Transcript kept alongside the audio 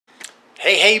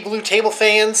Hey, hey, Blue Table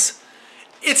fans.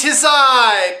 It's his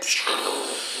eye.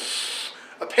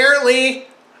 Apparently,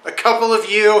 a couple of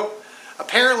you,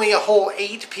 apparently a whole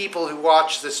 8 people who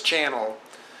watch this channel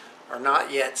are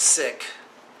not yet sick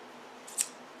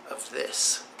of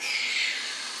this.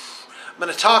 I'm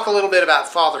going to talk a little bit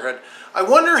about fatherhood. I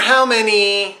wonder how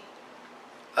many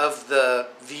of the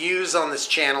views on this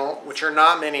channel, which are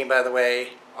not many by the way,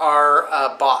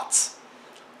 are bots.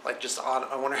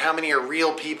 I wonder how many are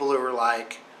real people who are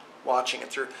like watching it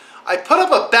through. I put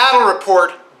up a battle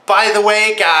report, by the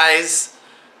way, guys,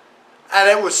 and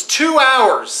it was 2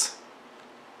 hours,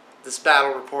 this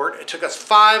battle report. It took us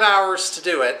 5 hours to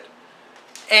do it.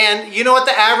 And you know what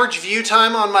the average view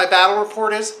time on my battle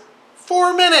report is?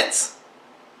 4 minutes.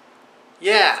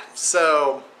 Yeah,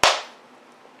 so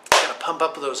gotta pump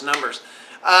up those numbers.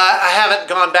 I haven't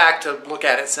gone back to look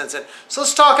at it since then. So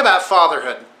let's talk about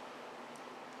fatherhood.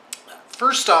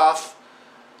 First off,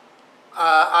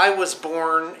 I was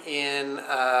born in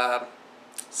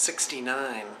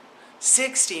 69.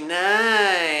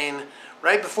 69!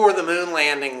 Right before the moon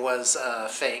landing was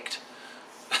faked.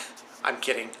 I'm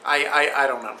kidding. I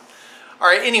don't know.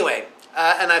 Alright, anyway.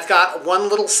 And I've got one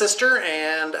little sister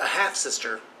and a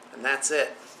half-sister. And that's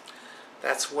it.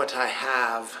 That's what I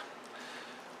have.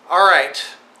 Alright.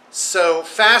 So,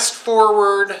 fast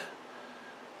forward.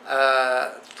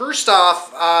 First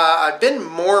off, I've been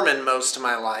Mormon most of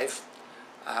my life.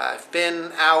 I've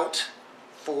been out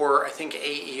for, I think,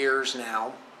 8 years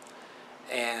now.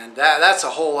 And that's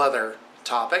a whole other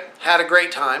topic. Had a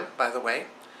great time, by the way.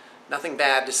 Nothing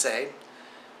bad to say.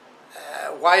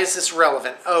 Why is this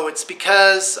relevant? Oh, it's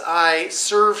because I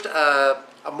served a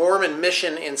Mormon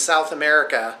mission in South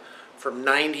America from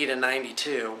 90 to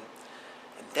 92.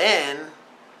 And then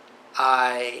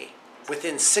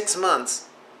within 6 months,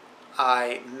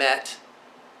 I met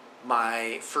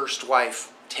my first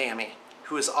wife, Tammy,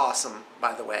 who is awesome,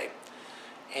 by the way.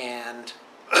 And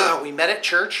we met at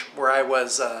church where I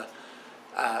was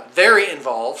very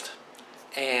involved,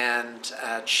 and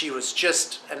she was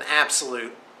just an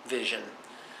absolute vision.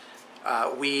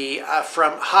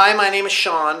 From "Hi, my name is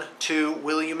Sean" to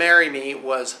 "Will you marry me"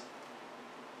 was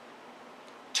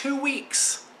 2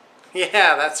 weeks.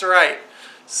 Yeah, that's right.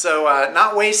 So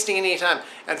not wasting any time.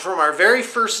 And from our very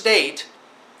first date,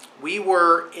 we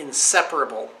were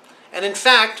inseparable. And in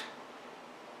fact,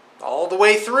 all the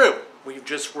way through, we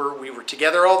were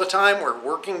together all the time. We're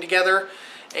working together.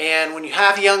 And when you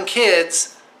have young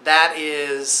kids, that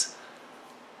is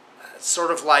sort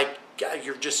of like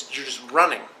you're just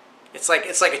running. It's like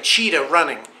a cheetah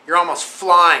running. You're almost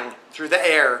flying through the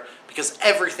air because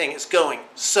everything is going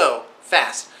so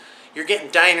fast. You're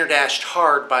getting diner dashed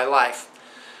hard by life.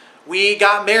 We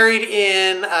got married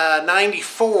in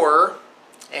 94,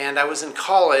 and I was in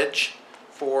college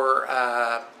for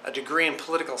a degree in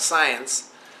political science.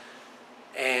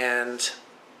 And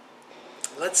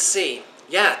let's see.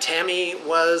 Yeah, Tammy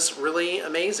was really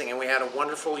amazing, and we had a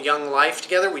wonderful young life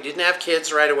together. We didn't have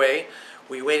kids right away.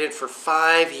 We waited for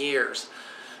 5 years.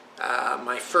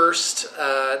 My first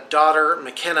daughter,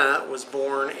 McKenna, was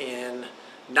born in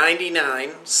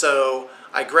 99, so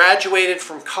I graduated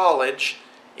from college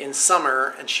in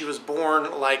summer, and she was born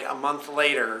like a month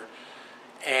later.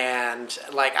 And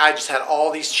like I just had all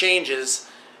these changes,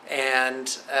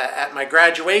 and at my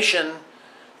graduation,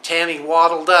 Tammy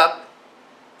waddled up,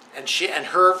 and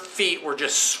her feet were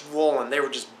just swollen. They were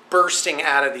just bursting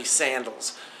out of these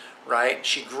sandals, right?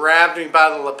 She grabbed me by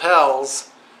the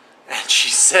lapels, and she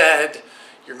said,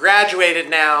 "You're graduated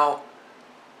now.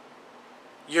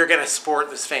 You're going to support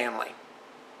this family."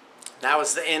 That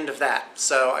was the end of that.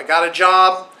 So I got a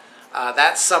job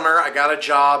that summer. I got a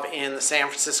job in the San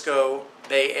Francisco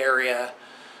Bay Area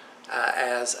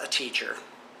as a teacher.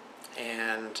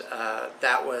 And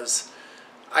that was,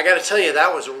 I got to tell you,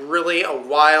 that was really a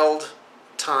wild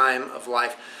time of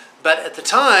life. But at the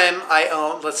time, I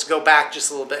owned, let's go back just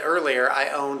a little bit earlier, I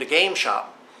owned a game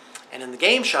shop. And in the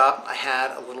game shop, I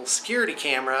had a little security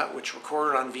camera which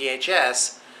recorded on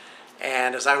VHS.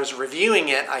 And as I was reviewing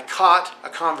it, I caught a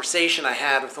conversation I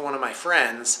had with one of my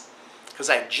friends, because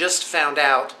I had just found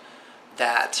out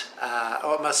that,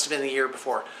 it must have been the year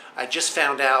before, I just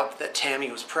found out that Tammy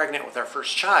was pregnant with our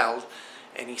first child.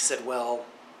 And he said, "Well,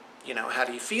 you know, how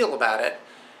do you feel about it?"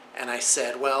 And I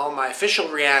said, "Well, my official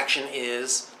reaction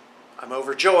is I'm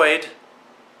overjoyed,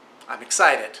 I'm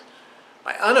excited.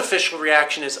 My unofficial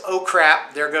reaction is, oh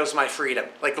crap, there goes my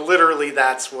freedom." Like literally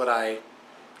that's what I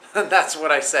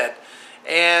said.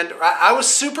 And I was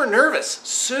super nervous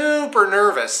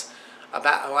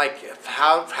about like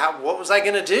what was I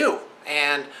going to do?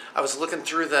 And I was looking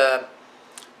through the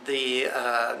the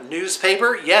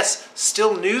newspaper. Yes,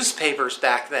 still newspapers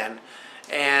back then.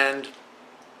 And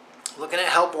looking at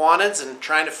help wanteds and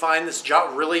trying to find this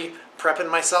job, really prepping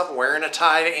myself, wearing a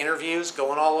tie to interviews,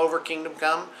 going all over Kingdom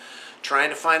Come, trying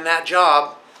to find that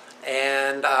job.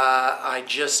 And I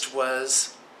just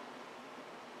was,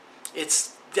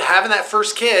 having that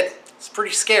first kid, it's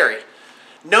pretty scary.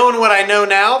 Knowing what I know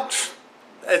now,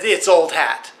 it's old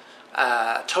hat.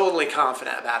 Totally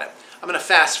confident about it. I'm going to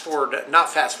fast forward, not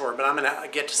fast forward, but I'm going to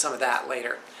get to some of that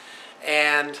later.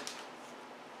 And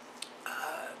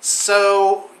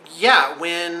so, yeah,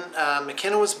 when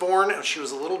McKenna was born, she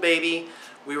was a little baby,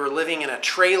 we were living in a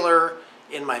trailer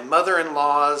in my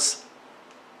mother-in-law's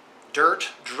dirt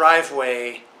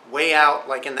driveway, way out,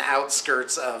 like in the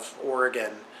outskirts of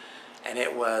Oregon. And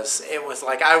it was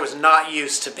like I was not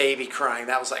used to baby crying.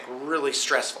 That was like really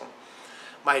stressful.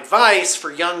 My advice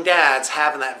for young dads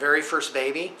having that very first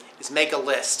baby is make a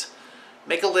list.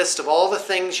 Make a list of all the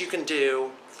things you can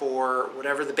do for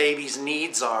whatever the baby's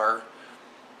needs are,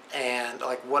 and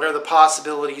like what are the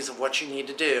possibilities of what you need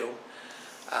to do.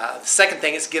 The second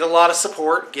thing is get a lot of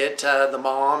support. Get the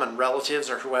mom and relatives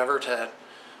or whoever to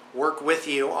work with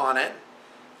you on it.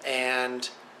 And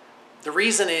the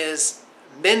reason is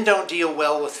men don't deal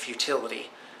well with futility.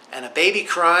 And a baby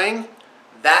crying,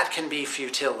 that can be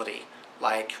futility.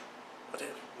 Like,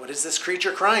 what is this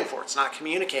creature crying for? It's not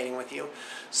communicating with you.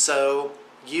 So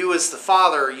you as the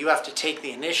father, you have to take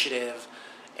the initiative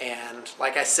and,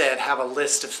 like I said, have a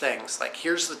list of things. Like,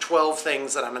 here's the 12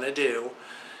 things that I'm going to do.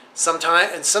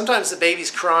 Sometimes the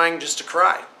baby's crying just to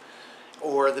cry.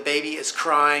 Or the baby is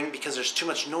crying because there's too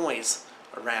much noise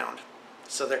around.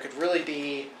 So there could really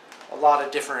be a lot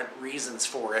of different reasons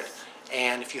for it.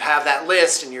 And if you have that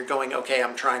list and you're going, okay,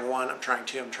 I'm trying 1, I'm trying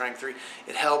 2, I'm trying 3,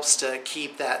 it helps to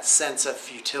keep that sense of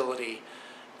futility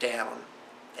down.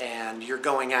 And you're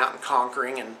going out and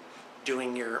conquering and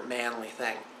doing your manly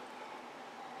thing.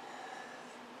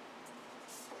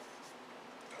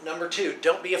 Number 2,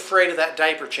 don't be afraid of that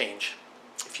diaper change.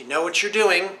 If you know what you're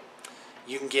doing,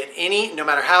 you can get any, no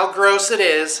matter how gross it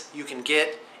is, you can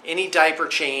get any diaper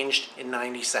changed in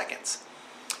 90 seconds.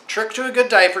 Trick to a good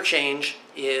diaper change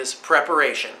is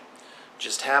preparation.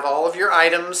 Just have all of your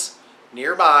items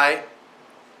nearby.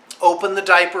 Open the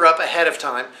diaper up ahead of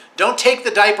time. Don't take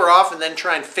the diaper off and then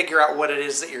try and figure out what it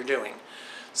is that you're doing.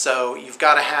 So you've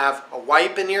got to have a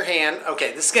wipe in your hand.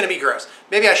 Okay, this is going to be gross.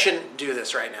 Maybe I shouldn't do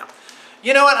this right now.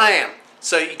 You know what? I am.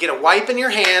 So you get a wipe in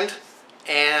your hand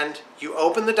and you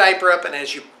open the diaper up, and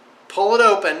as you pull it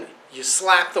open, you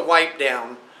slap the wipe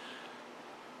down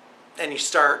and you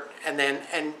start, and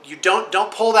you don't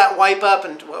pull that wipe up,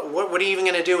 and what are you even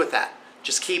going to do with that?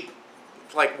 Just keep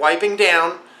like wiping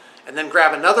down, and then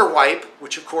grab another wipe,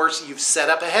 which of course you've set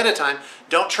up ahead of time.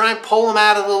 Don't try and pull them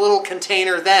out of the little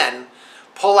container then.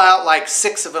 Pull out like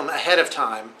 6 of them ahead of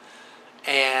time,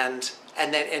 and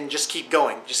just keep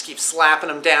going. Just keep slapping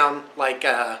them down like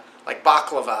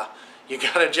baklava. You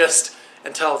gotta just,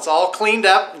 until it's all cleaned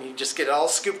up, and you just get it all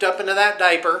scooped up into that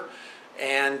diaper.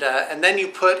 And then you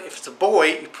put, if it's a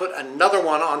boy, you put another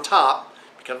one on top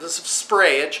because of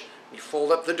sprayage. You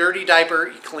fold up the dirty diaper,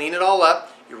 you clean it all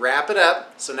up, you wrap it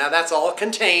up, so now that's all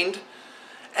contained.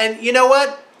 And you know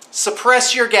what?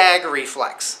 Suppress your gag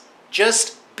reflex.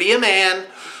 Just be a man,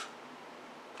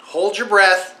 hold your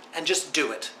breath, and just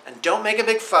do it. And don't make a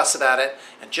big fuss about it,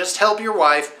 and just help your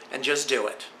wife, and just do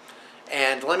it.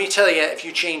 And let me tell you, if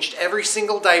you changed every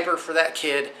single diaper for that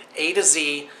kid, A to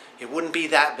Z, it wouldn't be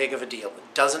that big of a deal.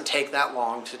 It doesn't take that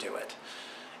long to do it.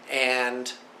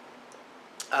 And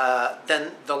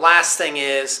then the last thing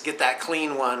is get that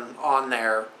clean one on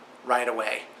there right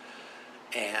away.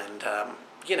 And,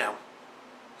 you know,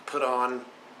 put on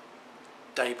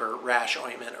diaper rash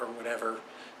ointment or whatever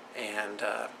and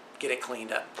get it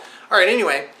cleaned up. All right,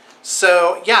 anyway,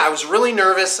 so yeah, I was really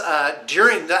nervous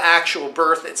during the actual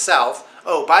birth itself.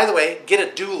 Oh, by the way, get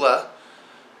a doula.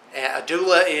 A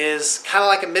doula is kind of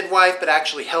like a midwife, but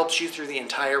actually helps you through the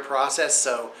entire process.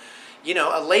 So, you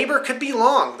know, a labor could be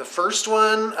long. The first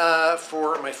one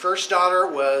for my first daughter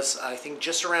was, I think,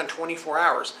 just around 24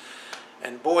 hours.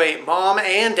 And boy, mom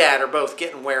and dad are both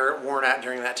getting worn out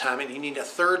during that time. And you need a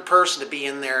third person to be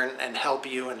in there and help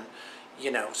you and,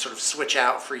 you know, sort of switch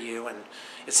out for you. And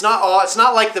it's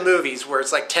not like the movies where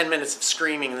it's like 10 minutes of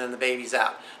screaming and then the baby's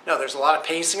out. No, there's a lot of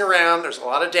pacing around. There's a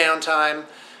lot of downtime.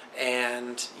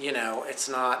 And, you know, it's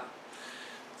not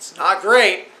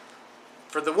great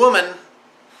for the woman.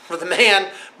 For the man,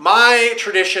 my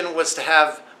tradition was to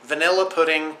have vanilla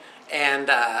pudding and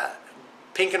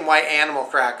pink and white animal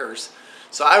crackers.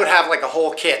 So I would have like a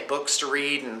whole kit, books to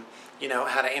read and, you know,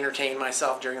 how to entertain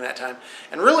myself during that time.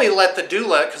 And really let the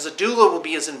doula, because the doula will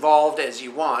be as involved as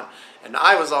you want. And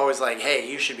I was always like,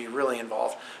 hey, you should be really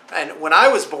involved. And when I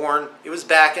was born, it was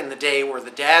back in the day where the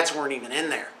dads weren't even in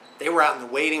there. They were out in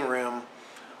the waiting room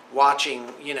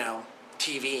watching, you know,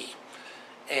 TV.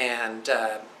 And,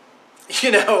 you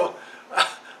know,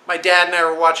 my dad and I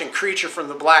were watching Creature from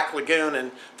the Black Lagoon,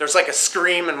 and there's like a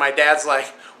scream, and my dad's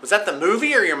like, was that the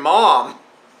movie or your mom?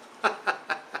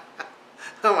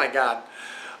 Oh my God.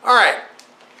 All right.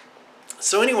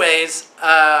 So anyways,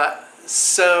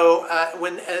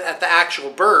 when at the actual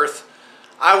birth,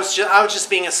 I was just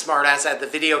being a smartass. I had the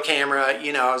video camera.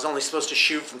 You know, I was only supposed to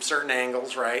shoot from certain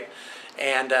angles, right?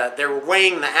 And they were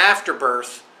weighing the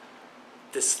afterbirth,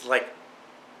 this like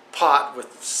pot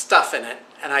with stuff in it,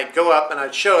 and I'd go up and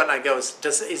I'd show it, and I'd go,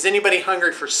 is anybody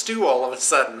hungry for stew all of a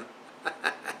sudden?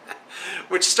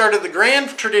 Which started the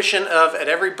grand tradition of, at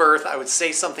every birth, I would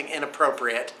say something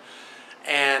inappropriate.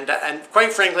 And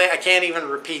quite frankly, I can't even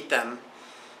repeat them.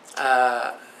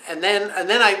 And then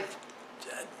I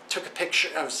took a picture.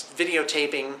 I was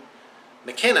videotaping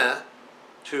McKenna,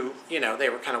 who, you know, they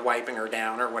were kind of wiping her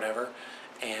down or whatever.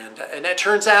 And it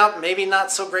turns out maybe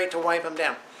not so great to wipe them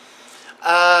down.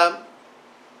 And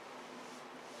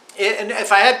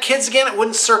if I had kids again, I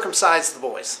wouldn't circumcise the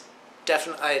boys.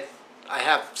 Definitely, I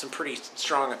have some pretty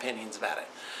strong opinions about it.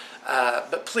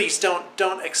 But please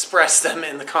don't express them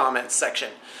in the comments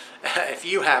section if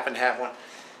you happen to have one.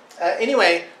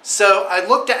 Anyway, so I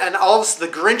looked at, and all of a sudden,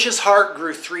 the Grinch's heart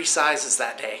grew 3 sizes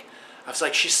that day. I was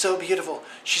like, she's so beautiful.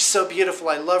 She's so beautiful.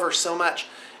 I love her so much.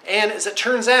 And as it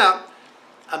turns out,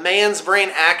 a man's brain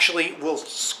actually will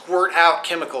squirt out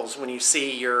chemicals when you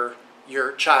see your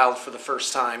child for the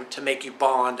first time to make you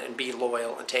bond and be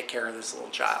loyal and take care of this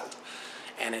little child.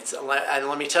 And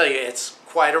let me tell you, it's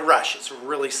quite a rush. It's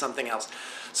really something else.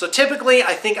 So typically,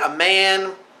 I think a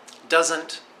man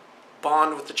doesn't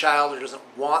bond with the child or doesn't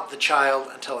want the child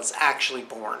until it's actually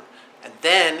born. And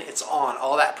then it's on.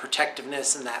 All that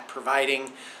protectiveness and that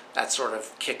providing, that sort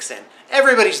of kicks in.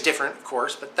 Everybody's different, of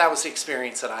course, but that was the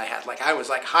experience that I had. Like I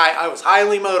was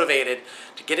highly motivated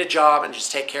to get a job and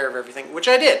just take care of everything, which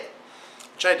I did.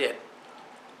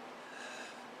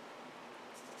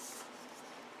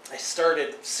 I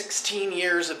started 16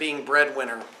 years of being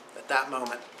breadwinner at that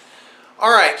moment.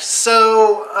 All right,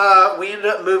 so we ended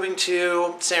up moving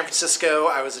to San Francisco.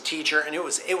 I was a teacher, and it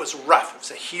was rough. It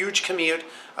was a huge commute.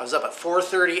 I was up at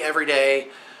 4:30 every day.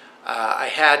 I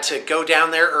had to go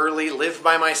down there early, live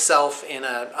by myself in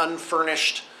an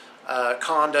unfurnished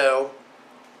condo.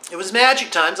 It was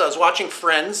magic times. I was watching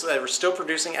Friends. They were still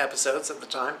producing episodes at the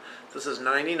time. This is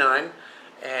 '99,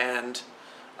 and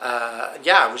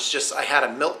yeah, it was just, I had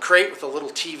a milk crate with a little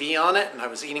TV on it, and I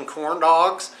was eating corn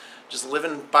dogs, just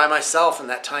living by myself in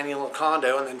that tiny little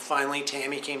condo. And then finally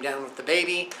Tammy came down with the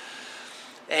baby,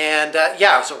 and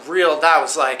yeah, it was that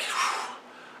was like, whew,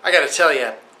 I gotta tell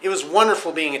you, it was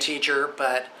wonderful being a teacher,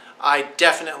 but I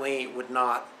definitely would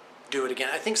not do it again.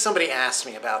 I think somebody asked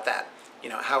me about that, you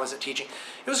know, how was it teaching?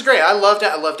 It was great. I loved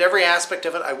it. I loved every aspect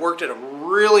of it. I worked at a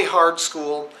really hard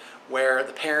school where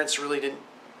the parents really didn't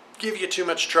give you too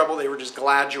much trouble. They were just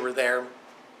glad you were there.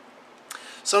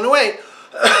 So in a way,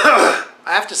 I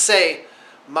have to say,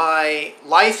 my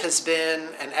life has been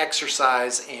an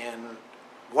exercise in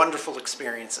wonderful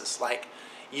experiences. Like,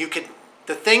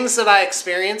 the things that I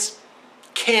experienced,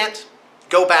 can't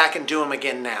go back and do them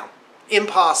again now.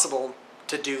 Impossible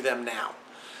to do them now.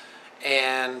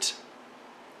 And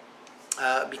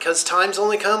because times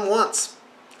only come once.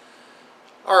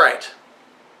 All right.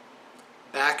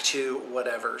 Back to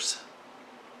whatevers.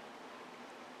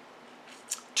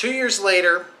 2 years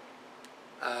later,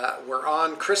 we're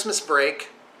on Christmas break,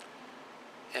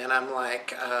 and I'm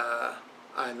like,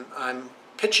 I'm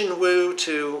pitching woo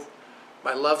to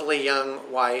my lovely young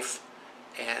wife,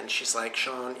 and she's like,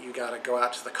 Sean, you got to go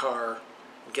out to the car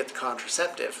and get the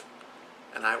contraceptive.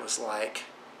 And I was like,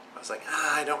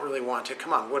 I don't really want to.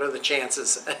 Come on, what are the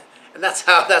chances? And that's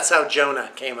how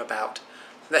Jonah came about.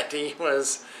 That he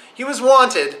was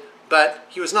wanted, but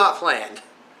he was not planned.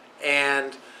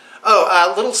 And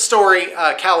a little story,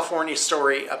 California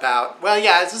story about, well,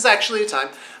 yeah, this is actually the time.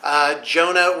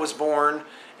 Jonah was born,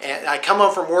 and I come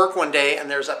home from work one day, and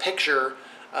there's a picture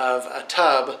of a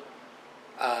tub,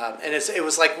 and it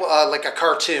was like a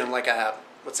cartoon, like a,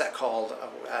 what's that called?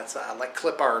 It's like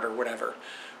clip art or whatever,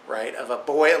 right? Of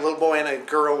a little boy and a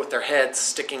girl with their heads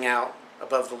sticking out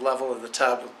above the level of the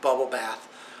tub with bubble bath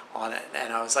on it.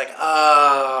 And I was like,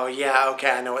 oh yeah,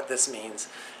 okay, I know what this means.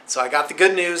 So I got the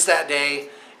good news that day.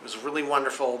 It was really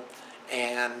wonderful.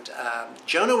 And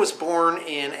Jonah was born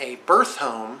in a birth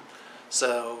home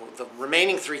So the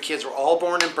remaining 3 kids were all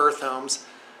born in birth homes.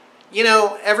 You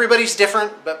know, everybody's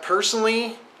different, but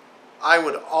personally, I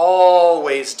would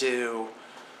always do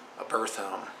a birth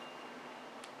home.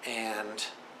 And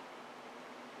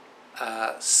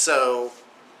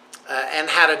and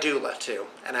had a doula too.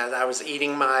 And I was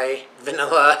eating my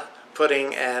vanilla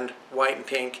pudding and white and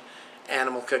pink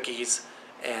animal cookies,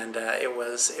 and it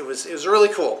was really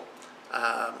cool.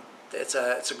 It's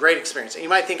a great experience. And you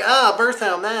might think, birth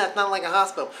home, that's not like a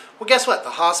hospital. Well, guess what?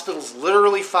 The hospital's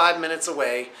literally 5 minutes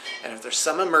away, and if there's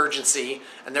some emergency,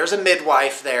 and there's a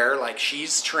midwife there, like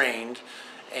she's trained,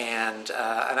 and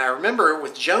I remember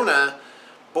with Jonah,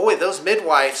 boy, those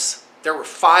midwives, there were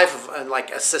 5 of like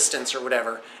assistants or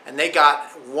whatever, and they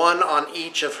got 1 on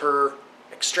each of her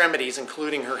extremities,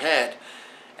 including her head,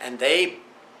 and they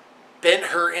bent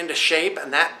her into shape,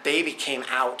 and that baby came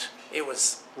out. It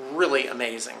was really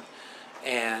amazing,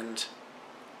 and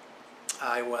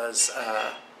I was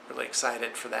really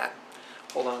excited for that.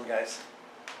 Hold on, guys.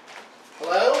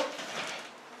 Hello?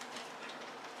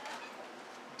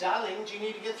 Darling, do you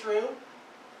need to get through?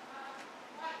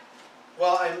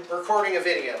 Well, I'm recording a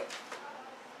video.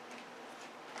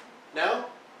 No?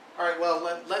 All right. Well,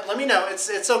 let me know.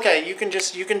 It's okay. You can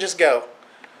just go.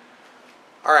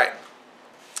 All right.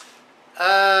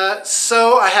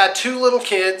 So I had 2 little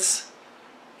kids,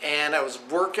 and I was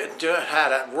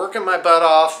working my butt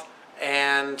off,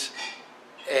 and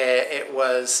it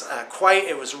was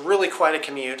really quite a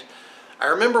commute. I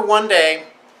remember one day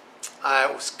I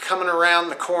was coming around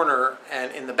the corner,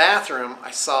 and in the bathroom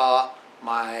I saw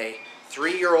my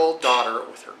 3-year-old daughter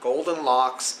with her golden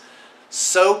locks.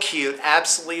 So cute,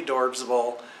 absolutely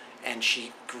adorable, and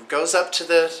she goes up to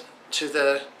the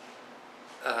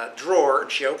drawer,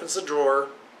 and she opens the drawer,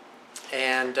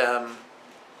 and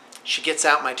she gets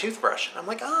out my toothbrush. I'm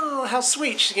like, oh, how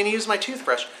sweet, she's going to use my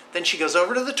toothbrush. Then she goes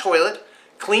over to the toilet,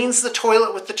 cleans the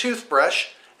toilet with the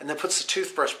toothbrush, and then puts the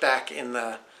toothbrush back in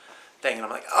the thing. And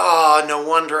I'm like, oh, no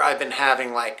wonder I've been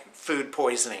having like food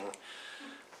poisoning,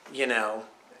 you know.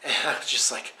 And I was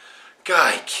just like,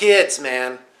 God, kids,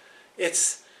 man.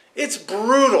 It's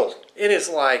brutal. It is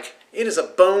a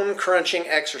bone-crunching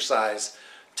exercise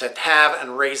to have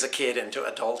and raise a kid into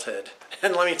adulthood.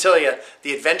 And let me tell you,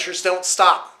 the adventures don't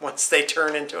stop once they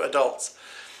turn into adults.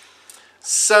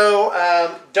 So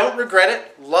don't regret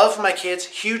it. Love my kids.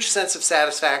 Huge sense of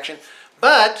satisfaction.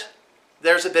 But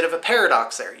there's a bit of a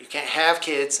paradox there. You can't have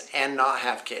kids and not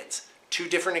have kids. 2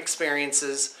 different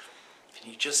experiences,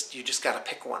 and you just got to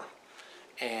pick one.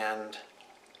 And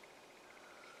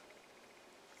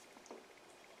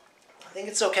I think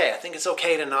it's okay. I think it's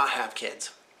okay to not have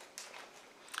kids.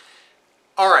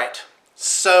 All right.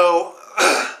 So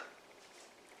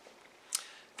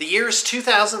the year is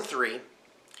 2003,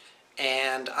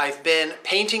 and I've been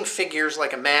painting figures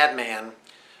like a madman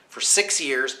for 6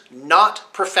 years,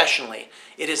 not professionally.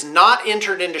 It is not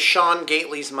entered into Sean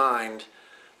Gately's mind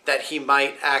that he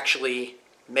might actually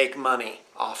make money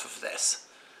off of this,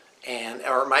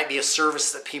 or it might be a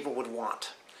service that people would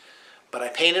want. But I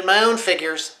painted my own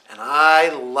figures, and I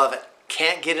love it.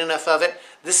 Can't get enough of it.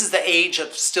 This is the age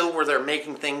of still where they're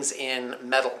making things in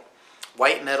metal.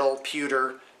 White metal,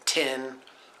 pewter, tin,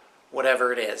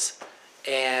 whatever it is.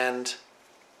 And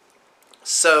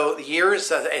so the year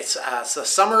is, it's the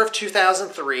summer of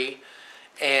 2003,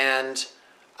 and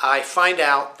I find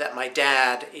out that my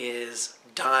dad is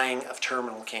dying of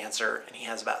terminal cancer, and he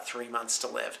has about 3 months to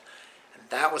live. And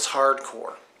that was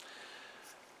hardcore.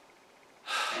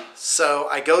 So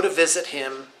I go to visit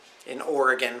him in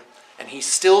Oregon, and he's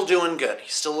still doing good. He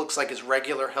still looks like his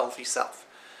regular healthy self.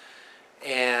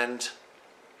 And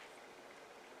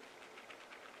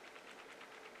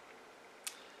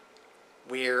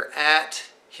we're at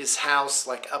his house,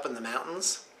 like up in the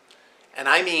mountains. And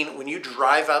I mean, when you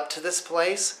drive up to this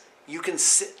place, you can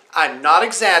see, I'm not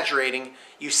exaggerating,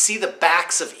 you see the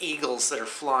backs of eagles that are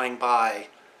flying by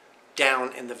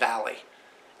down in the valley.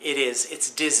 It's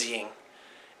dizzying.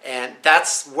 And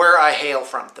that's where I hail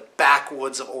from, the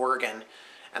backwoods of Oregon.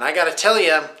 And I got to tell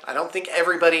you, I don't think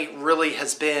everybody really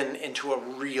has been into a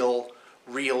real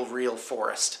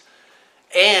forest.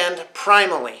 And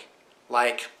primally,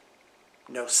 like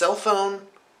no cell phone,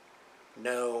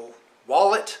 no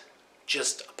wallet,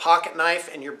 just a pocket knife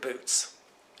and your boots.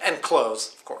 And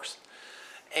clothes, of course.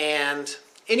 And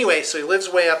anyway, so he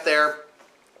lives way up there,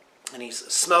 and he's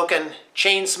smoking,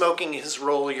 chain smoking his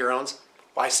roll your owns.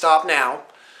 Why stop now?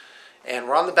 And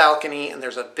we're on the balcony, and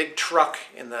there's a big truck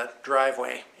in the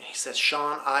driveway. And he says,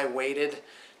 Sean, I waited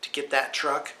to get that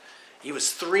truck. He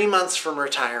was 3 months from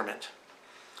retirement.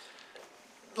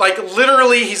 Like,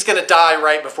 literally, he's going to die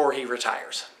right before he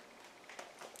retires.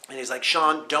 And he's like,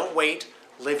 Sean, don't wait.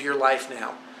 Live your life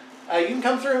now. You can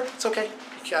come through. It's okay.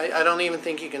 I don't even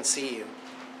think you can see you.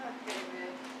 Okay,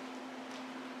 good.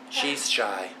 She's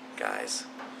shy, guys.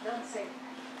 Don't say.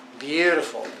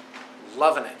 Beautiful.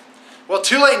 Loving it. Well,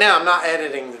 too late now. I'm not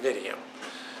editing the video.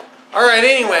 All right,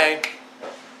 anyway.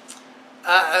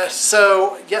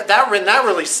 So, yeah, that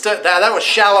really stuck. That was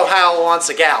Shallow Hal Wants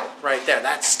a Gal right there.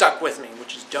 That stuck with me,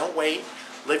 which is don't wait.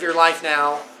 Live your life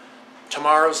now.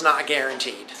 Tomorrow's not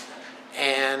guaranteed.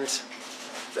 And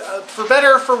for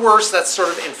better or for worse, that's sort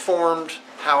of informed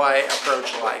how I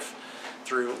approach life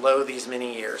through these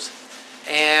many years.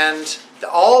 And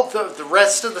all the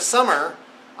rest of the summer,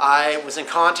 I was in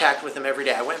contact with him every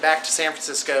day. I went back to San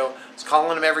Francisco, was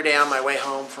calling him every day on my way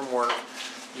home from work.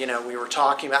 You know, we were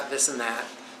talking about this and that.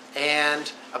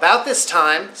 And about this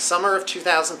time, summer of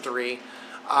 2003,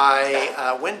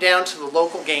 I went down to the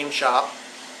local game shop.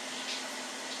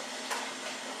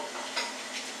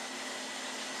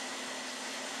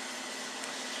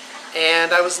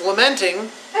 And I was lamenting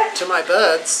to my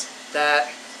buds that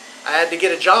I had to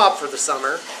get a job for the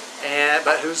summer,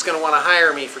 but who's going to want to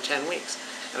hire me for 10 weeks?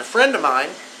 And a friend of mine,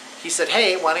 he said,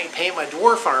 hey, why don't you paint my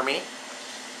dwarf army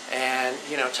and,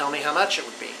 you know, tell me how much it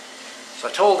would be. So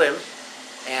I told him,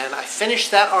 and I finished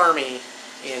that army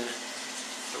in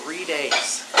 3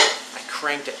 days. I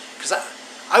cranked it. Because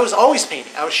I was always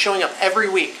painting. I was showing up every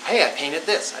week. Hey, I painted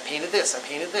this, I painted this, I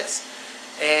painted this.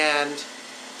 And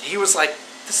he was like,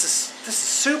 this is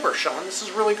super, Sean. This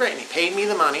is really great. And he paid me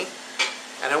the money.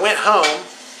 And I went home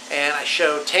and I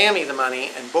showed Tammy the money.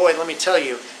 And boy, let me tell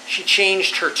you, she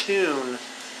changed her tune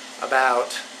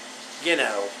about, you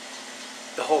know,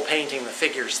 the whole painting the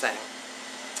figures thing.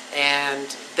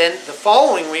 And then the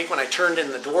following week when I turned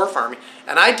in the dwarf army,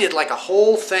 and I did like a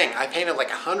whole thing. I painted like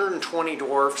 120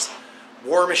 dwarfs,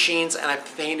 war machines, and I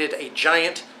painted a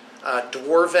giant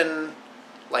dwarven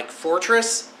like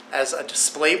fortress as a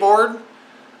display board.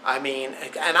 I mean,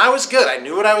 and I was good. I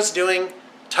knew what I was doing,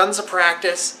 tons of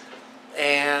practice,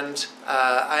 and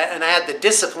I had the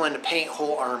discipline to paint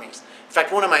whole armies. In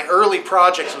fact, one of my early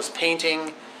projects was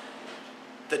painting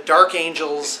the Dark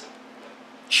Angels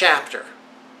chapter.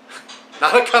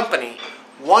 Not a company,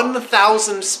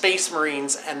 1,000 Space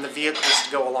Marines and the vehicles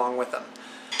to go along with them.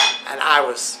 And I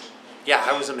was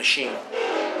a machine.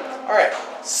 All right,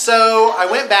 so I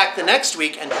went back the next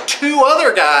week and 2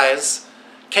 other guys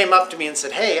came up to me and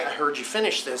said, hey, I heard you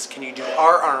finish this. Can you do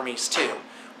our armies too?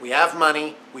 We have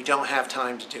money. We don't have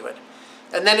time to do it.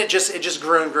 And then it just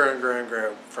grew and grew and grew and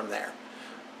grew from there.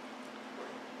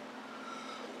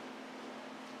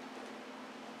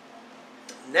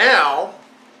 Now,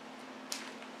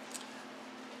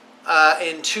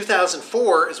 in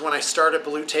 2004 is when I started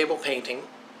Blue Table Painting.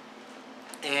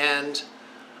 And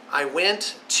I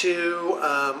went to,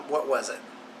 what was it?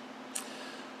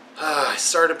 I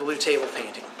started Blue Table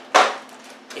Painting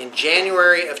in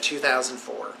January of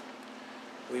 2004.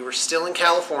 We were still in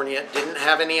California, didn't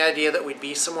have any idea that we'd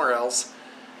be somewhere else.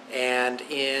 And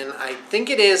in, I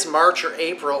think it is March or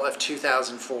April of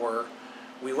 2004,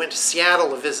 we went to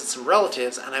Seattle to visit some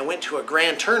relatives, and I went to a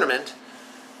grand tournament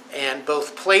and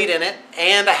both played in it,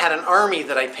 and I had an army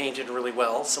that I painted really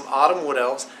well, some Autumn Wood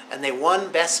Elves, and they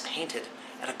won Best Painted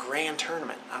at a grand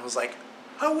tournament. I was like,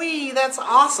 oh-wee, that's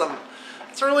awesome.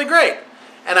 It's really great.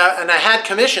 And I had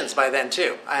commissions by then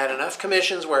too. I had enough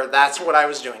commissions where that's what I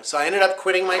was doing. So I ended up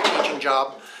quitting my teaching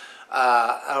job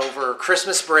over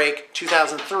Christmas break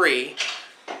 2003.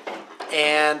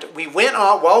 And we went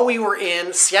on, while we were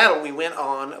in Seattle, we went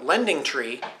on Lending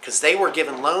Tree because they were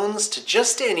giving loans to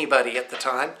just anybody at the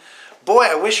time. Boy,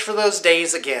 I wish for those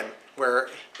days again where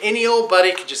any old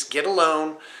buddy could just get a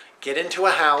loan, get into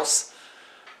a house.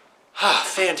 Ah,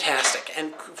 fantastic.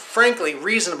 And frankly,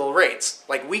 reasonable rates.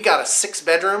 Like we got a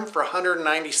 6-bedroom for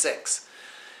 $196.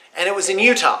 And it was in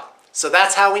Utah. So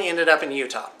that's how we ended up in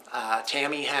Utah.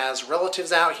 Tammy has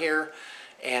relatives out here.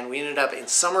 And we ended up in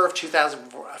summer of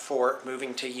 2004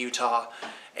 moving to Utah.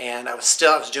 And I was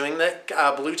doing the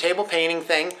Blue Table Painting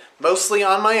thing, mostly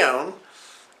on my own.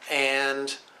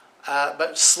 And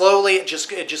but slowly it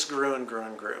just grew and grew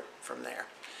and grew from there.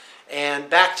 And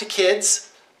back to kids.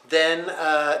 Then,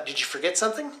 did you forget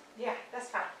something? Yeah, that's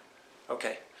fine.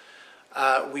 Okay.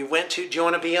 We went to, do you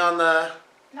want to be on the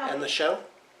show?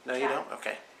 No, you Yeah. don't?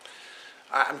 Okay.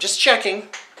 I'm just checking.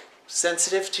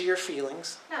 Sensitive to your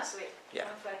feelings. No, sweet. Yeah.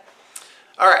 Okay.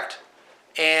 All right.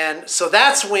 And so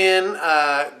that's when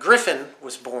Griffin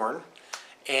was born.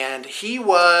 And he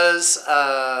was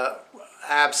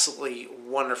absolutely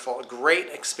wonderful. A great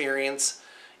experience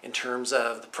in terms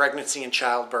of the pregnancy and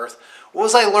childbirth. What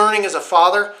was I learning as a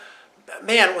father?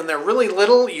 Man, when they're really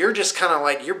little, you're just kind of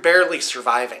like, you're barely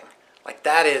surviving. Like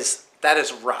that is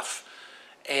rough.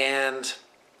 And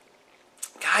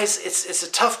guys, it's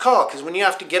a tough call, because when you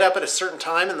have to get up at a certain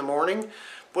time in the morning,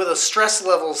 boy, those stress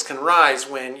levels can rise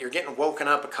when you're getting woken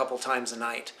up a couple times a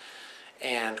night.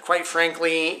 And quite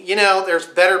frankly, you know, there's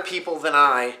better people than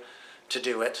I to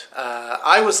do it.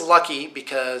 I was lucky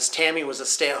because Tammy was a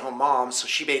stay-at-home mom, so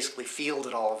she basically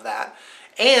fielded all of that.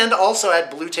 And also had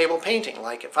blue table painting.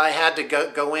 Like if I had to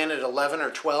go in at 11 or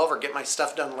 12 or get my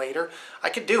stuff done later, I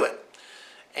could do it.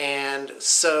 And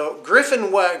so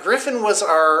Griffin was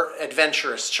our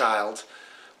adventurous child.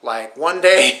 Like one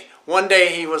day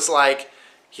he was like,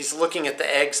 he's looking at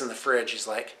the eggs in the fridge. He's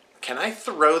like, can I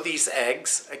throw these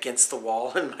eggs against the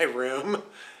wall in my room?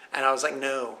 And I was like,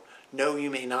 no, you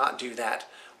may not do that.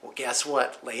 Well, guess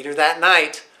what? Later that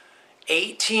night,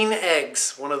 18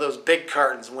 eggs, one of those big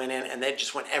cartons, went in, and they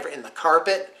just went in the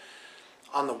carpet,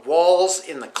 on the walls,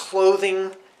 in the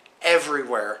clothing,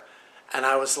 everywhere. And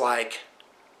I was like,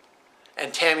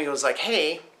 and Tammy was like,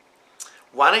 hey,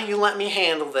 why don't you let me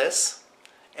handle this,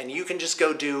 and you can just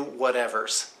go do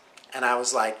whatevers. And I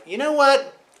was like, you know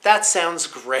what? That sounds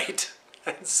great.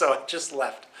 And so I just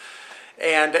left.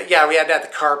 And yeah, we had to have the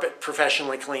carpet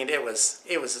professionally cleaned. It was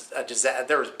a disaster.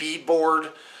 There was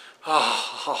beadboard.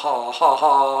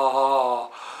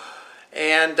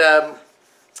 And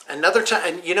another time,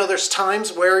 and you know, there's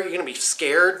times where you're going to be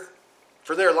scared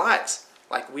for their lives.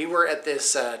 Like we were at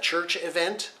this church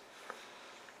event,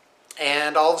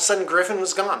 and all of a sudden Griffin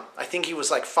was gone. I think he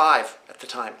was like 5 at the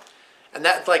time. And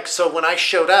that, like, so when I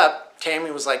showed up,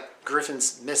 Tammy was like,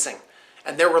 Griffin's missing.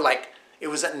 And there were like, it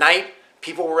was at night,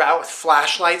 people were out with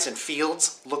flashlights in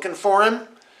fields looking for him.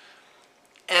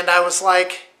 And I was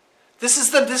like, this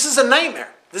is a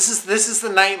nightmare. This is the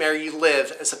nightmare you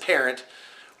live as a parent,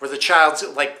 where the child's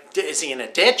like, is he in a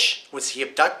ditch? Was he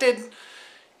abducted?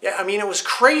 Yeah, I mean, it was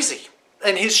crazy.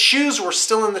 And his shoes were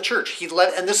still in the church.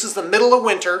 And this is the middle of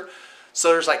winter,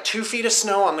 so there's like 2 feet of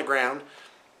snow on the ground.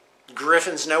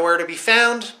 Griffin's nowhere to be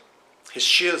found. His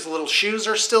little shoes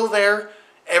are still there.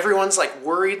 Everyone's like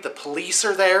worried. The police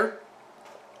are there.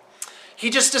 He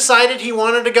just decided he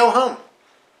wanted to go home.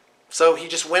 So he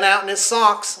just went out in his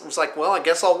socks and was like, well, I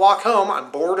guess I'll walk home.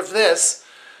 I'm bored of this.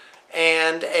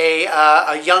 And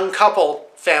a young couple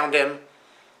found him,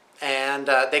 and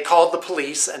they called the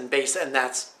police, and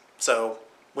that's, so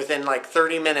within like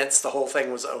 30 minutes, the whole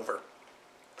thing was over.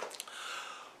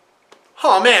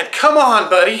 Oh man, come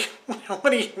on, buddy.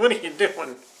 What are you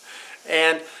doing?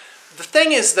 And the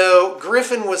thing is, though,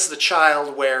 Griffin was the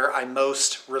child where I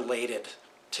most related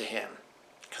to him,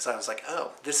 because I was like,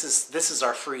 oh, this is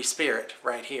our free spirit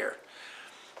right here.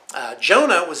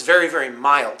 Jonah was very, very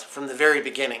mild from the very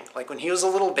beginning. Like when he was a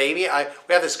little baby,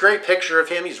 we have this great picture of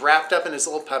him. He's wrapped up in his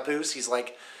little papoose. He's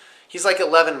like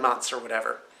 11 months or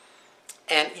whatever.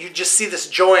 And you just see this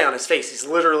joy on his face. He's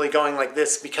literally going like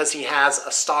this because he has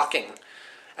a stocking.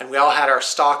 And we all had our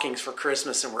stockings for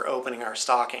Christmas, and we're opening our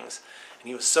stockings. And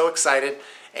he was so excited.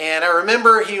 And I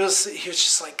remember he was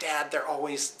just like, Dad, they're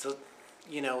always, the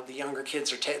younger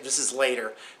kids are, this is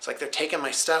later. It's like, they're taking my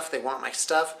stuff. They want my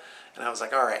stuff. And I was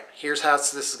like, all right, here's how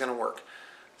this is going to work.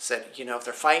 I said, if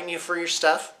they're fighting you for your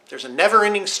stuff, there's a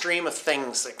never-ending stream of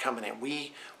things that come in.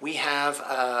 We have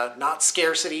not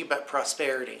scarcity, but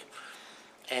prosperity.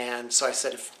 And so I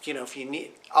said, if you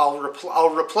need, I'll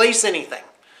replace anything.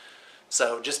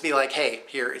 So just be like, hey,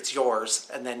 here, it's yours.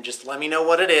 And then just let me know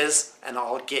what it is, and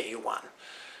I'll get you one.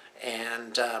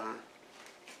 And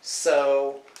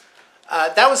so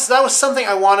that was something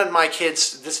I wanted my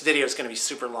kids. This video is going to be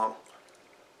super long.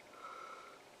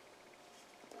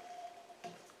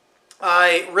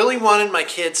 I really wanted my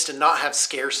kids to not have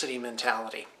scarcity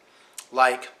mentality.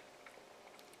 Like,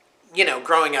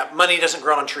 growing up, money doesn't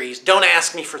grow on trees. Don't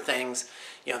ask me for things.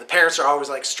 The parents are always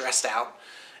like stressed out.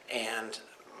 And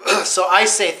so I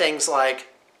say things like,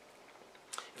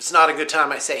 if it's not a good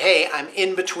time, I say, hey, I'm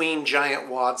in between giant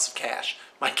wads of cash.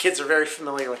 My kids are very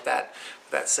familiar with that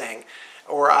saying.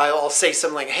 Or I'll say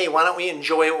something like, hey, why don't we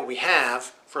enjoy what we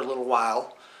have for a little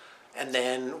while, and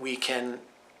then we can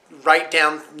write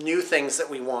down new things that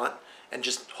we want and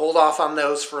just hold off on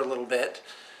those for a little bit.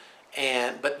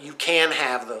 But you can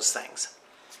have those things.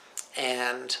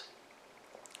 And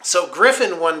so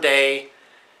Griffin one day,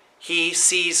 he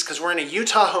sees, because we're in a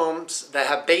Utah homes that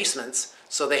have basements,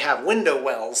 so they have window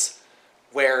wells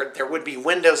where there would be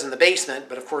windows in the basement,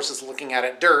 but of course it's looking out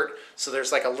at dirt, so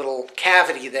there's like a little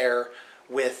cavity there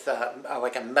with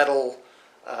like a metal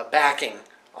backing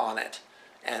on it,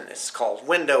 and it's called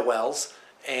window wells.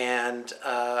 And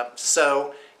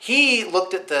so he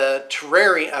looked at the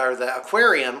terrarium, or the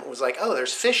aquarium, was like, oh,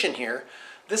 there's fish in here.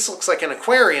 This looks like an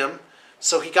aquarium.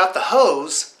 So he got the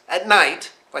hose at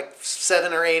night, like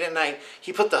 7 or 8 at night,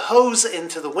 he put the hose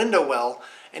into the window well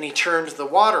and he turned the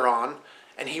water on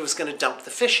and he was going to dump the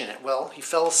fish in it. Well, he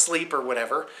fell asleep or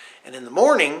whatever, and in the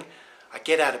morning I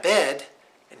get out of bed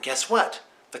and guess what?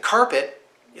 The carpet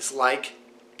is like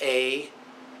a,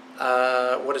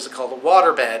 what is it called, a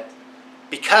water bed,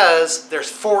 because there's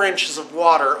 4 inches of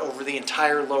water over the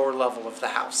entire lower level of the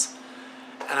house.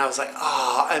 And I was like,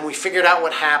 oh, and we figured out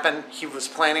what happened. He was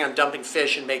planning on dumping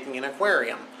fish and making an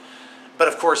aquarium. But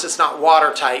of course it's not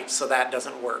watertight, so that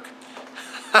doesn't work.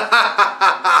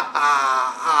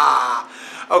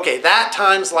 Okay, that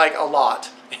time's like a lot.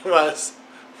 It was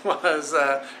you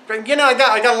know, I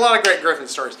got a lot of great Griffin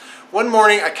stories. One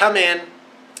morning I come in,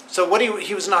 so what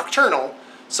he was nocturnal,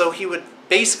 so he would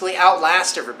basically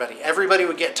outlast everybody. Everybody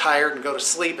would get tired and go to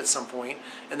sleep at some point,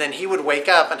 and then he would wake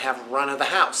up and have run of the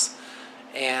house.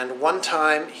 And one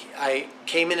time I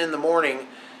came in the morning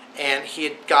and he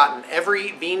had gotten every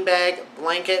beanbag,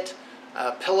 blanket,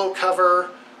 pillow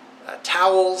cover,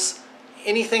 towels,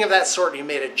 anything of that sort. He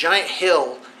made a giant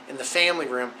hill in the family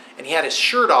room, and he had his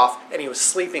shirt off and he was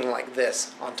sleeping like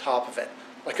this on top of it,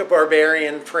 like a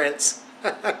barbarian prince.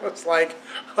 I was like,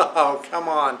 oh, come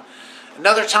on.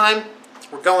 Another time,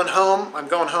 we're going home. I'm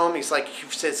going home. He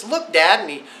says, look, Dad, and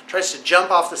he tries to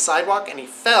jump off the sidewalk and he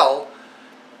fell.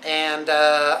 And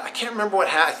I can't remember what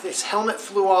happened. His helmet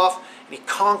flew off, and he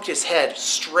conked his head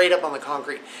straight up on the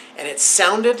concrete. And it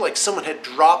sounded like someone had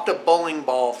dropped a bowling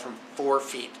ball from 4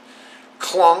 feet.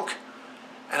 Clunk.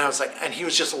 And I was like, and he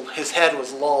was just, his head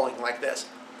was lolling like this.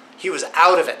 He was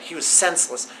out of it. He was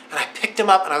senseless. And I picked him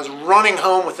up, and I was running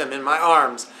home with him in my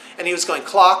arms. And he was going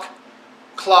clock,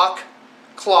 clock,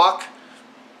 clock.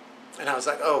 And I was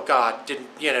like, oh God, did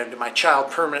my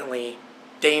child permanently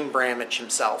Dane Bramage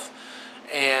himself?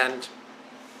 And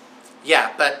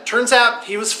yeah, but turns out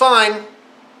he was fine.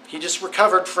 He just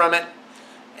recovered from it.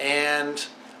 And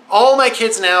all my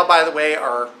kids now, by the way,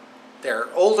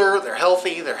 they're older, they're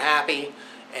healthy, they're happy,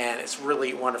 and it's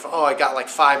really wonderful. Oh, I got like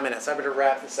 5 minutes. I better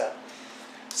wrap this up.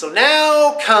 So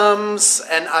now comes,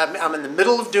 and I'm in the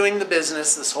middle of doing the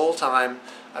business this whole time.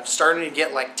 I'm starting to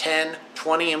get like 10,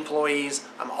 20 employees.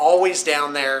 I'm always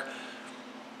down there.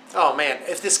 Oh man,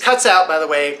 if this cuts out, by the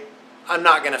way, I'm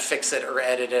not going to fix it or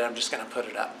edit it. I'm just going to put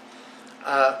it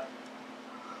up.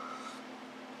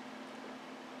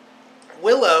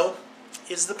 Willow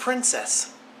is the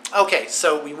princess. Okay,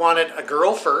 so we wanted a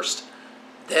girl first.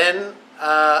 Then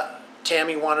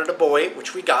Tammy wanted a boy,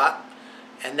 which we got.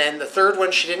 And then the third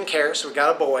one, she didn't care, so we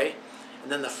got a boy.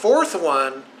 And then the fourth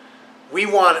one, we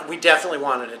definitely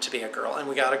wanted it to be a girl, and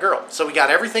we got a girl. So we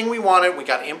got everything we wanted. We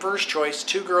got Emperor's Choice,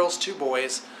 2 girls, 2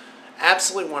 boys.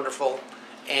 Absolutely wonderful.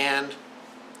 And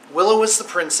Willow was the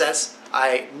princess.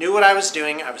 I knew what I was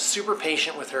doing. I was super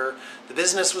patient with her. The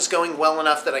business was going well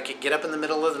enough that I could get up in the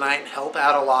middle of the night and help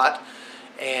out a lot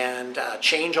and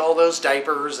change all those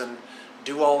diapers and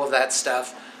do all of that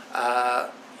stuff.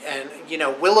 And, you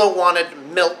know, Willow wanted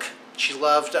milk. She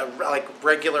loved like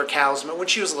regular cow's milk when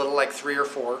she was little, like 3 or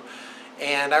 4.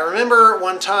 And I remember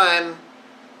one time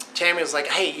Tammy was like,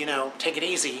 hey, you know, take it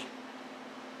easy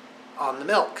on the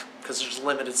milk because there's a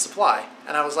limited supply.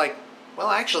 And I was like, well,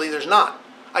 actually, there's not.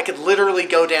 I could literally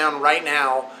go down right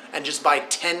now and just buy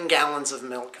 10 gallons of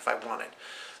milk if I wanted.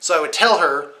 So I would tell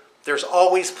her, there's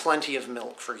always plenty of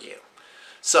milk for you.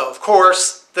 So, of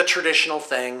course, the traditional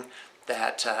thing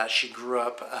that she grew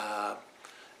up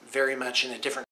very much in a different